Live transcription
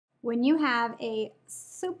When you have a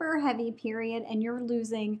super heavy period and you're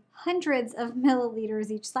losing hundreds of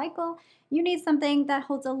milliliters each cycle, you need something that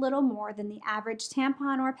holds a little more than the average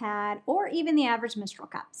tampon or pad or even the average menstrual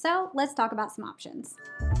cup. So let's talk about some options.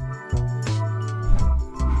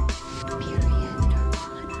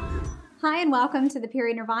 Hi and welcome to the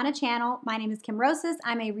Period Nirvana channel. My name is Kim Rosas.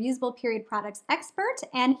 I'm a reusable period products expert,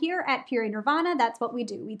 and here at Period Nirvana, that's what we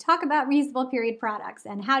do. We talk about reusable period products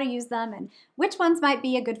and how to use them and which ones might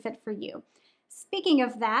be a good fit for you. Speaking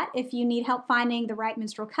of that, if you need help finding the right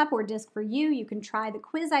menstrual cup or disc for you, you can try the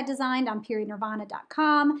quiz I designed on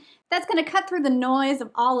periodnirvana.com. That's going to cut through the noise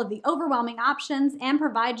of all of the overwhelming options and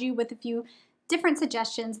provide you with a few different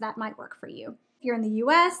suggestions that might work for you. If you're in the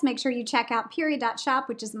US, make sure you check out Period.Shop,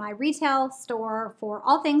 which is my retail store for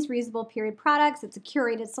all things reusable period products. It's a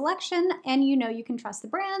curated selection, and you know you can trust the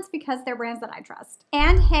brands because they're brands that I trust.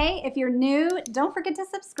 And hey, if you're new, don't forget to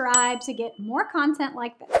subscribe to get more content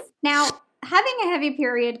like this. Now, having a heavy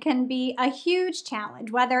period can be a huge challenge,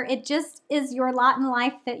 whether it just is your lot in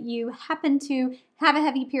life that you happen to have a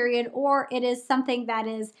heavy period or it is something that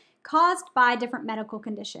is caused by different medical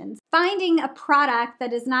conditions. Finding a product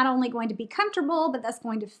that is not only going to be comfortable, but that's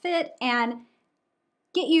going to fit and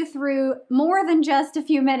get you through more than just a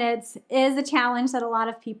few minutes is a challenge that a lot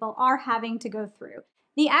of people are having to go through.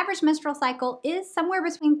 The average menstrual cycle is somewhere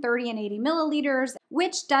between 30 and 80 milliliters,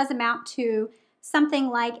 which does amount to something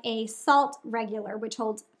like a salt regular, which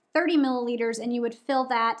holds 30 milliliters, and you would fill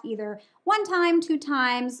that either one time, two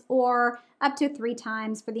times, or up to 3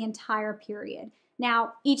 times for the entire period.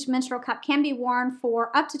 Now, each menstrual cup can be worn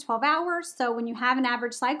for up to 12 hours, so when you have an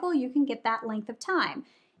average cycle, you can get that length of time.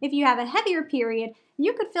 If you have a heavier period,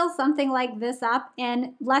 you could fill something like this up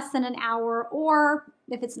in less than an hour, or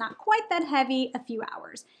if it's not quite that heavy, a few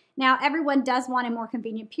hours. Now, everyone does want a more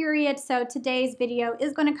convenient period, so today's video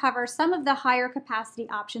is going to cover some of the higher capacity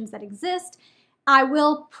options that exist. I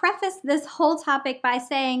will preface this whole topic by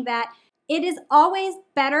saying that it is always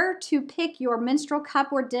better to pick your menstrual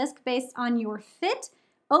cup or disc based on your fit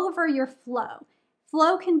over your flow.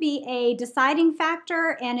 Flow can be a deciding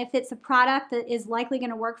factor, and if it's a product that is likely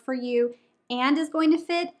going to work for you and is going to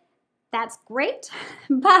fit, that's great,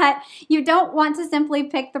 but you don't want to simply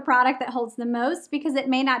pick the product that holds the most because it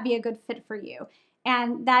may not be a good fit for you.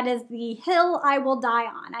 And that is the hill I will die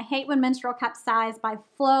on. I hate when menstrual cups size by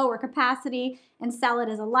flow or capacity and sell it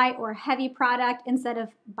as a light or a heavy product instead of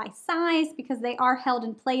by size, because they are held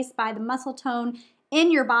in place by the muscle tone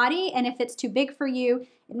in your body. And if it's too big for you,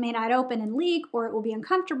 it may not open and leak, or it will be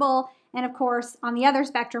uncomfortable. And of course, on the other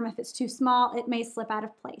spectrum, if it's too small, it may slip out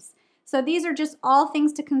of place. So these are just all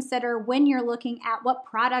things to consider when you're looking at what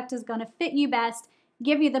product is going to fit you best,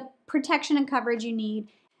 give you the protection and coverage you need,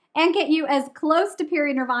 and get you as close to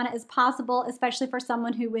period nirvana as possible, especially for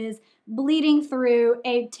someone who is bleeding through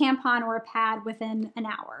a tampon or a pad within an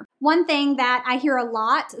hour. One thing that I hear a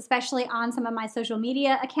lot, especially on some of my social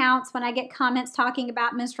media accounts when I get comments talking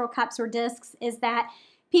about menstrual cups or discs, is that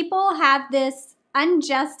people have this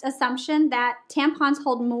unjust assumption that tampons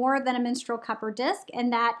hold more than a menstrual cup or disc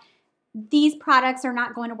and that these products are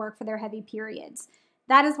not going to work for their heavy periods.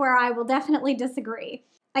 That is where I will definitely disagree.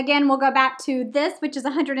 Again, we'll go back to this, which is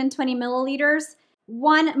 120 milliliters.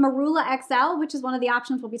 One Menstrual XL, which is one of the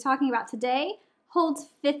options we'll be talking about today, holds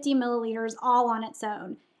 50 milliliters all on its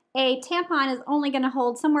own. A tampon is only going to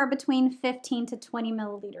hold somewhere between 15 to 20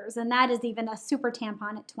 milliliters, and that is even a super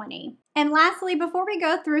tampon at 20. And lastly, before we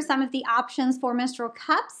go through some of the options for menstrual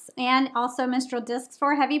cups and also menstrual discs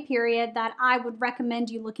for a heavy period that I would recommend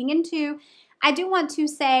you looking into, I do want to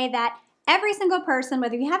say that every single person,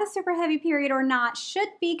 whether you have a super heavy period or not, should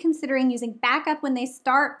be considering using backup when they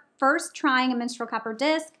start first trying a menstrual cup or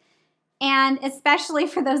disc, and especially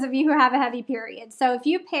for those of you who have a heavy period. So if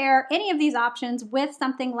you pair any of these options with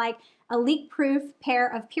something like a leak-proof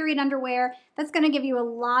pair of period underwear, that's going to give you a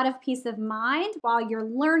lot of peace of mind while you're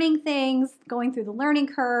learning things, going through the learning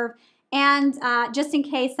curve, and just in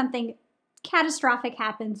case something catastrophic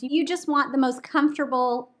happens, you just want the most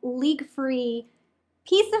comfortable, leak-free,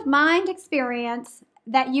 peace of mind experience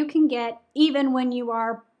that you can get even when you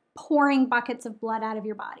are pouring buckets of blood out of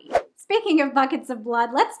your body. Speaking of buckets of blood,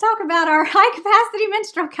 let's talk about our high capacity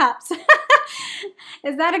menstrual cups.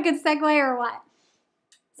 Is that a good segue or what?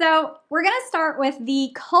 So we're going to start with the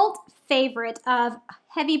cult favorite of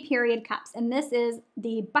heavy period cups, and this is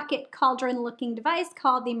the bucket cauldron looking device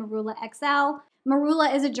called the Menstrual XL. Menstrual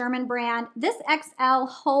is a German brand. This XL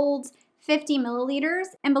holds 50 milliliters,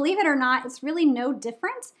 and believe it or not, it's really no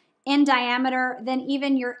different in diameter than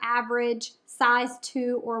even your average size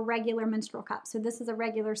 2 or regular menstrual cup. So this is a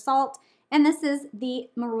regular salt, and this is the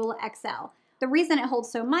Menstrual XL. The reason it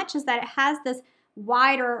holds so much is that it has this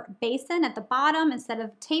wider basin at the bottom. Instead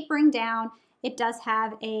of tapering down, it does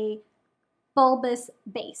have a bulbous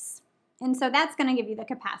base. And so that's going to give you the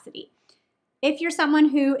capacity. If you're someone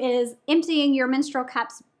who is emptying your menstrual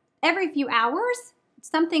cups every few hours,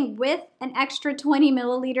 something with an extra 20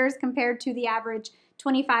 milliliters compared to the average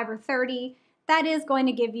 25 or 30, that is going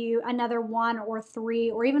to give you another 1 or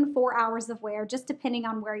 3 or even 4 hours of wear, just depending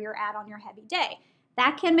on where you're at on your heavy day.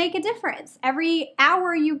 That can make a difference. Every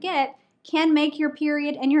hour you get can make your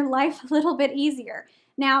period and your life a little bit easier.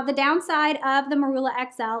 Now, the downside of the Menstrual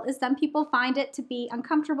XL is some people find it to be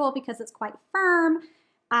uncomfortable because it's quite firm.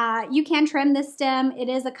 You can trim this stem. It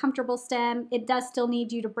is a comfortable stem. It does still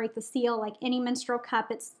need you to break the seal like any menstrual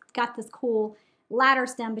cup. It's got this cool ladder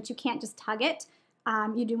stem, but you can't just tug it.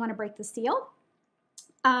 You do want to break the seal.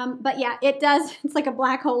 But yeah, it does. It's like a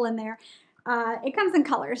black hole in there. It comes in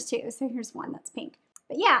colors too. So here's one that's pink.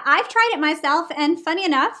 But yeah, I've tried it myself, and funny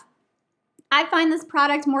enough, I find this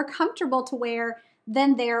product more comfortable to wear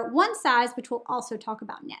than their one size, which we'll also talk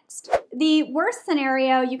about next. The worst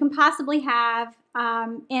scenario you can possibly have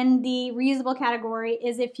in the reusable category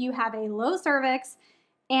is if you have a low cervix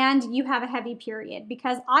and you have a heavy period,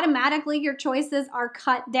 because automatically your choices are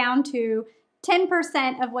cut down to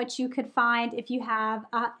 10% of what you could find if you have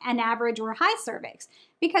an average or high cervix,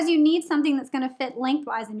 because you need something that's going to fit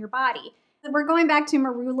lengthwise in your body. We're going back to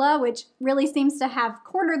Menstrual, which really seems to have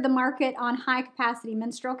cornered the market on high capacity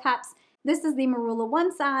menstrual cups. This is the Menstrual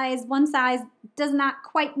one size. One size does not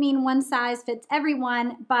quite mean one size fits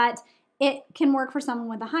everyone, but it can work for someone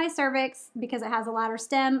with a high cervix because it has a ladder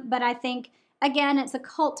stem. But I think, again, it's a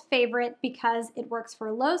cult favorite because it works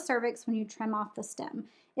for low cervix when you trim off the stem.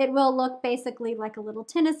 It will look basically like a little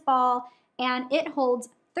tennis ball, and it holds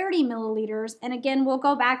 30 milliliters. And again, we'll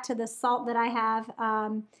go back to the salt that I have.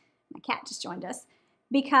 My cat just joined us.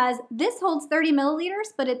 Because this holds 30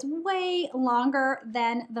 milliliters, but it's way longer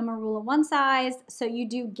than the Menstrual one size, so you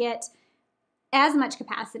do get as much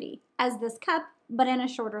capacity as this cup, but in a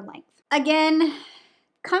shorter length. Again,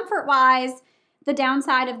 comfort-wise, the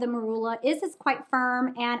downside of the Menstrual is it's quite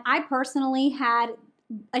firm, and I personally had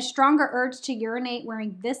a stronger urge to urinate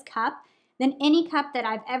wearing this cup than any cup that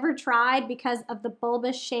I've ever tried because of the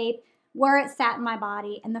bulbous shape, where it sat in my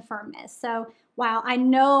body, and the firmness. So while I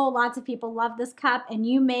know lots of people love this cup and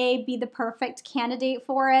you may be the perfect candidate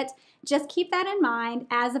for it, just keep that in mind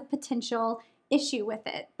as a potential issue with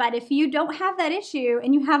it. But if you don't have that issue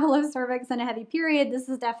and you have a low cervix and a heavy period, this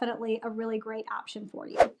is definitely a really great option for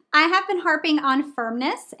you. I have been harping on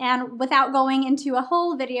firmness, and without going into a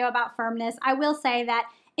whole video about firmness, I will say that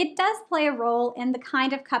it does play a role in the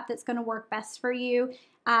kind of cup that's going to work best for you.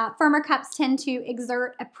 Firmer cups tend to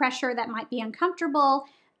exert a pressure that might be uncomfortable.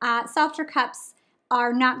 Softer cups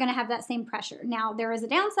are not going to have that same pressure. Now, there is a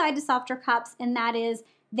downside to softer cups, and that is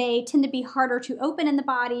they tend to be harder to open in the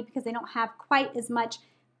body because they don't have quite as much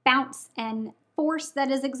bounce and force that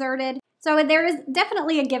is exerted. So there is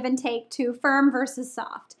definitely a give and take to firm versus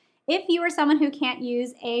soft. If you are someone who can't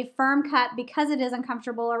use a firm cup because it is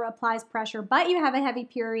uncomfortable or applies pressure, but you have a heavy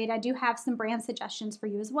period, I do have some brand suggestions for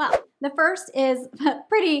you as well. The first is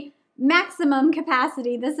pretty maximum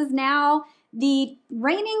capacity. This is now the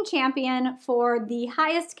reigning champion for the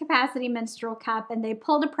highest capacity menstrual cup, and they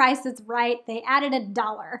pulled a Price It's Right. They added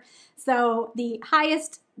 $1. So the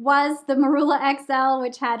highest was the Menstrual XL,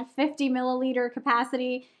 which had 50 milliliter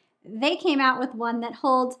capacity. They came out with one that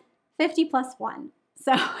holds 50 plus 1.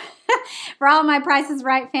 So for all my Price Is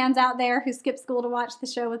Right fans out there who skip school to watch the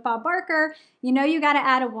show with Bob Barker, you know you got to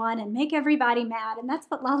add a 1 and make everybody mad, and that's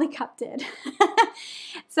what Lolly Cup did.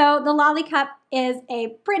 So the Lolly Cup is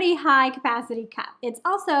a pretty high capacity cup. It's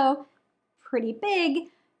also pretty big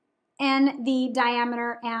in the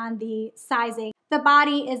diameter and the sizing. The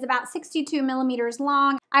body is about 62 millimeters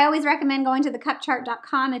long. I always recommend going to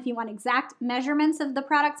thecupchart.com if you want exact measurements of the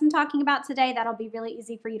products I'm talking about today. That'll be really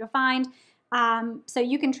easy for you to find. So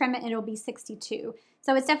you can trim it and it'll be 62.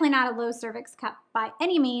 So it's definitely not a low cervix cup by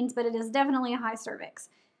any means, but it is definitely a high cervix.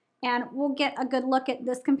 And we'll get a good look at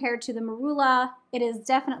this compared to the Menstrual. It is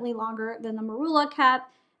definitely longer than the Menstrual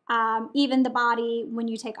cup, even the body when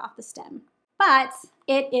you take off the stem. But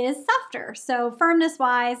it is softer. So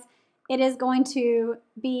firmness-wise, it is going to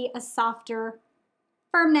be a softer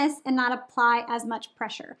firmness and not apply as much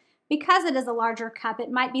pressure. Because it is a larger cup,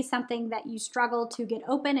 it might be something that you struggle to get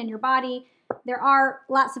open in your body. There are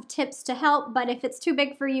lots of tips to help, but if it's too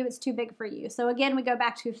big for you, it's too big for you. So again, we go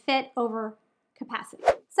back to fit over capacity.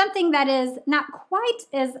 Something that is not quite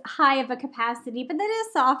as high of a capacity, but that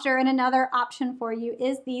is softer, and another option for you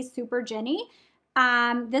is the Super Jenny.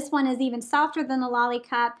 This one is even softer than the Lolly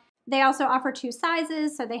Cup. They also offer 2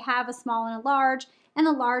 sizes, so they have a small and a large. and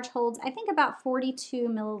the large holds, I think, about 42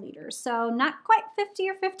 milliliters. So not quite 50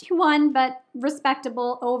 or 51, but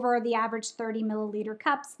respectable over the average 30 milliliter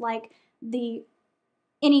cups like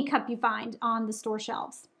any cup you find on the store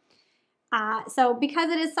shelves. So because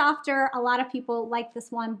it is softer, a lot of people like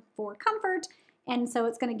this one for comfort, and so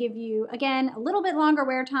it's going to give you, again, a little bit longer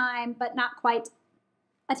wear time, but not quite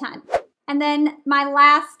a ton. And then my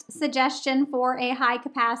last suggestion for a high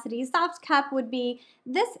capacity soft cup would be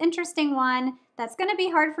this interesting one that's going to be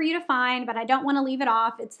hard for you to find, but I don't want to leave it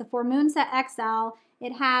off. It's the firmness XL.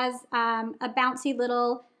 It has a bouncy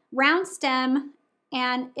little round stem,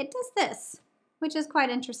 and it does this, which is quite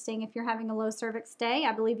interesting if you're having a low cervix day.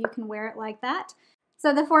 I believe you can wear it like that.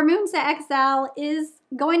 So the firmness XL is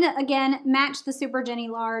going to, again, match the Super Jenny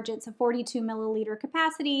Large. It's a 42 milliliter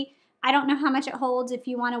capacity. I don't know how much it holds if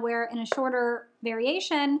you want to wear it in a shorter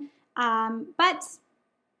variation, but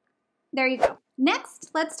there you go. Next,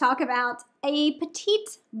 let's talk about a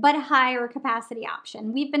petite but higher capacity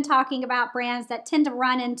option. We've been talking about brands that tend to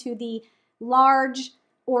run into the large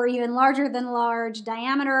or even larger than large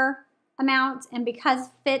diameter amount, and because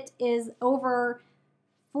fit is overflow,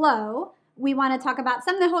 we want to talk about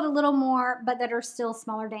some that hold a little more but that are still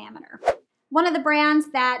smaller diameter. One of the brands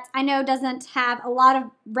that I know doesn't have a lot of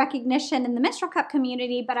recognition in the menstrual cup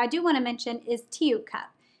community, but I do want to mention, is Period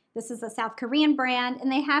Cup. This is a South Korean brand,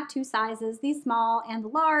 and they have two sizes, the small and the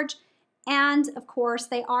large, and of course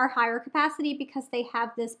they are higher capacity because they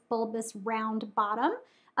have this bulbous round bottom.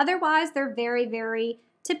 Otherwise, they're very, very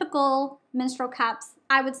typical menstrual cups.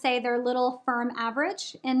 I would say they're a little firm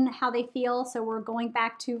average in how they feel, so we're going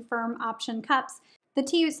back to firm option cups. The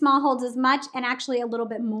Period Small holds as much and actually a little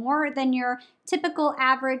bit more than your typical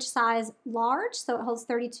average size large, so it holds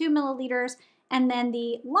 32 milliliters, and then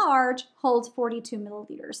the large holds 42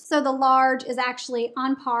 milliliters. So the large is actually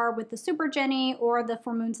on par with the Super Jenny or the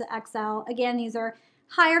firmness XL. Again, these are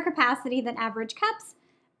higher capacity than average cups,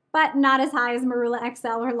 but not as high as Menstrual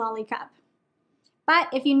XL or Lolly Cup. But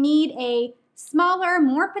if you need a smaller,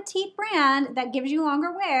 more petite brand that gives you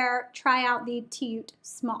longer wear, try out the Period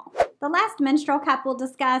Small. The last menstrual cup we'll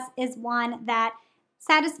discuss is one that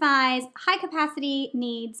satisfies high capacity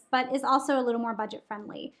needs, but is also a little more budget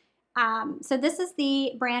friendly. So this is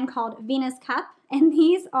the brand called Venus Cup, and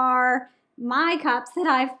these are my cups that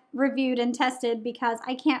I've reviewed and tested because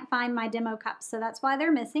I can't find my demo cups, so that's why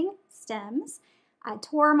they're missing stems. I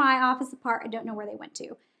tore my office apart. I don't know where they went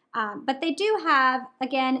to. But they do have,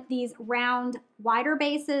 again, these round, wider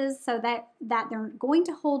bases so that they're going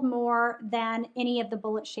to hold more than any of the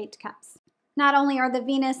bullet-shaped cups. Not only are the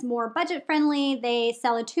Venus more budget-friendly, they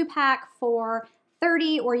sell a 2-pack for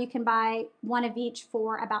 $30, or you can buy one of each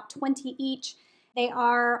for about $20 each. They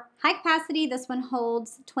are high capacity. This one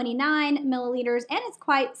holds 29 milliliters, and it's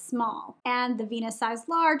quite small. And the Venus size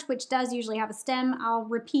large, which does usually have a stem, I'll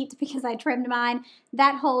repeat because I trimmed mine,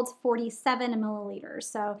 that holds 47 milliliters.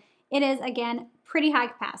 So it is, again, pretty high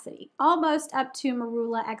capacity, almost up to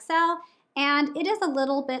Menstrual XL, and it is a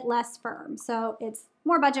little bit less firm. So it's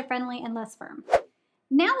more budget friendly and less firm.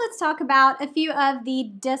 Now let's talk about a few of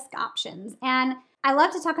the disc options. And I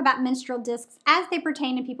love to talk about menstrual discs as they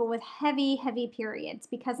pertain to people with heavy, heavy periods,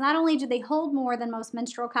 because not only do they hold more than most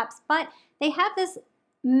menstrual cups, but they have this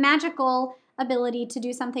magical ability to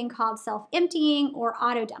do something called self-emptying or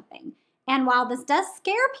auto-dumping. And while this does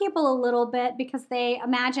scare people a little bit because they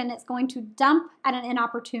imagine it's going to dump at an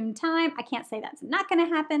inopportune time, I can't say that's not going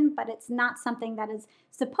to happen, but it's not something that is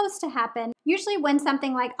supposed to happen. Usually when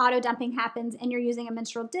something like auto-dumping happens and you're using a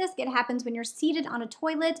menstrual disc, it happens when you're seated on a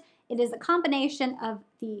toilet. It is a combination of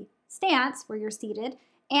the stance where you're seated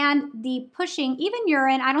and the pushing, even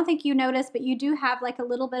urine. I don't think you notice, but you do have like a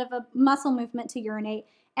little bit of a muscle movement to urinate,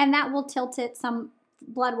 and that will tilt it. Some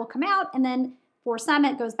blood will come out, and then for some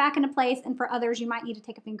it goes back into place, and for others you might need to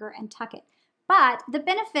take a finger and tuck it. But the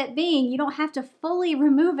benefit being you don't have to fully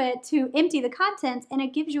remove it to empty the contents, and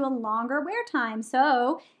it gives you a longer wear time.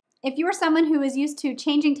 So if you're someone who is used to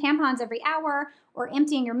changing tampons every hour or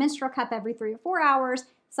emptying your menstrual cup every 3 or 4 hours,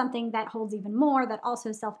 something that holds even more that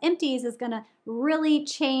also self-empties is going to really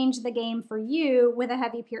change the game for you with a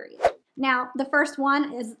heavy period. Now, the first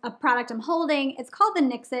one is a product I'm holding. It's called the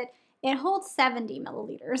Nixit. It holds 70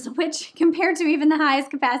 milliliters, which compared to even the highest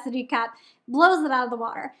capacity cup, blows it out of the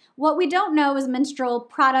water. What we don't know as menstrual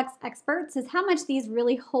products experts is how much these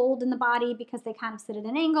really hold in the body because they kind of sit at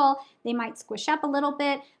an angle. They might squish up a little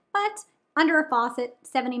bit, but under a faucet,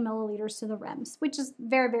 70 milliliters to the rims, which is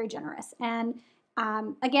very, very generous. And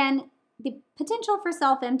again, the potential for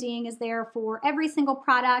self-emptying is there for every single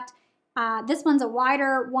product. This one's a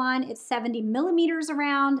wider one. It's 70 millimeters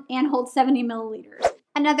around and holds 70 milliliters.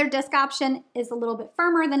 Another disc option is a little bit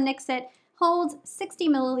firmer than Nixit, holds 60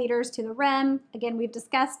 milliliters to the rim. Again, we've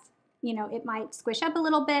discussed, you know, it might squish up a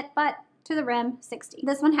little bit, but to the rim, 60.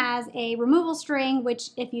 This one has a removal string, which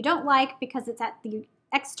if you don't like because it's at the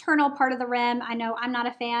external part of the rim, I know I'm not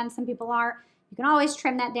a fan, some people are, you can always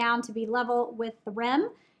trim that down to be level with the rim,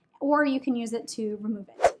 or you can use it to remove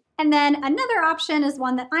it. And then another option is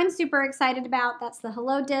one that I'm super excited about. That's the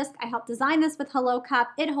Hello Disc. I helped design this with Hello Cup.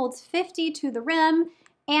 It holds 50 to the rim,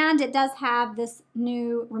 and it does have this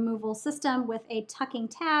new removal system with a tucking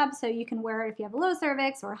tab, so you can wear it if you have a low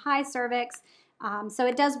cervix or a high cervix. So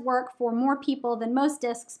it does work for more people than most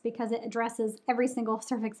discs because it addresses every single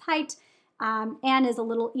cervix height, and is a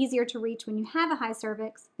little easier to reach when you have a high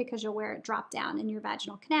cervix because you'll wear it drop down in your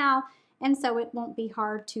vaginal canal, and so it won't be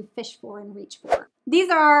hard to fish for and reach for.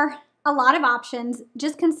 These are a lot of options.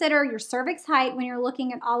 Just consider your cervix height when you're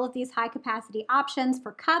looking at all of these high capacity options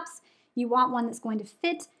for cups. You want one that's going to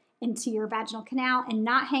fit into your vaginal canal and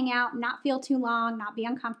not hang out, not feel too long, not be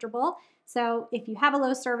uncomfortable. So if you have a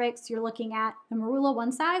low cervix, you're looking at a Marula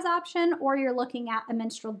one size option, or you're looking at a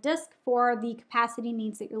menstrual disc for the capacity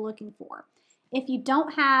needs that you're looking for. If you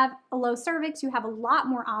don't have a low cervix, you have a lot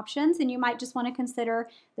more options, and you might just want to consider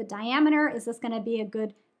the diameter. Is this going to be a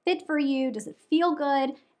good fit for you? Does it feel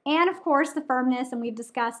good? And of course, the firmness, and we've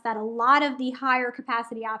discussed that a lot of the higher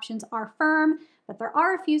capacity options are firm, but there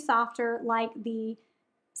are a few softer, like the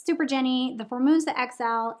Super Jenny, the Formosa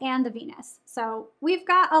XL, and the Venus. So we've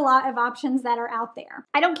got a lot of options that are out there.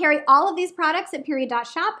 I don't carry all of these products at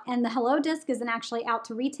Period.Shop, and the Hello Disc isn't actually out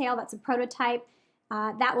to retail. That's a prototype.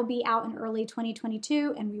 That will be out in early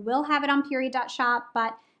 2022, and we will have it on Period.Shop,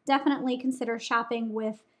 but definitely consider shopping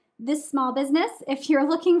with this small business if you're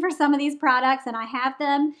looking for some of these products, and I have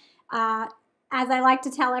them. As I like to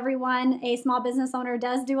tell everyone, a small business owner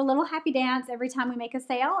does do a little happy dance every time we make a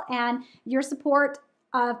sale, and your support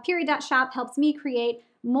of Period.Shop helps me create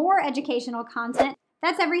more educational content.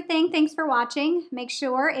 That's everything. Thanks for watching. Make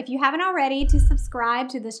sure, if you haven't already, to subscribe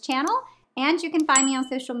to this channel, and you can find me on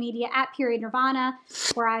social media at Period Nirvana,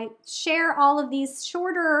 where I share all of these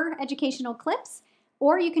shorter educational clips.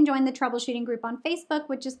 Or you can join the troubleshooting group on Facebook,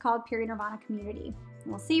 which is called Period Nirvana Community. And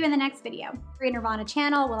we'll see you in the next video. Period Nirvana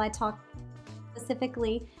channel, will I talk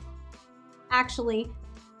specifically, actually,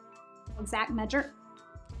 exact measure.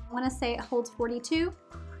 I want to say it holds 42.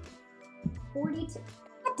 42.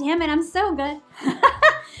 God damn it, I'm so good.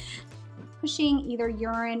 Pushing either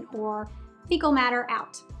urine or fecal matter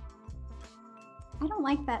out. I don't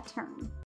like that term.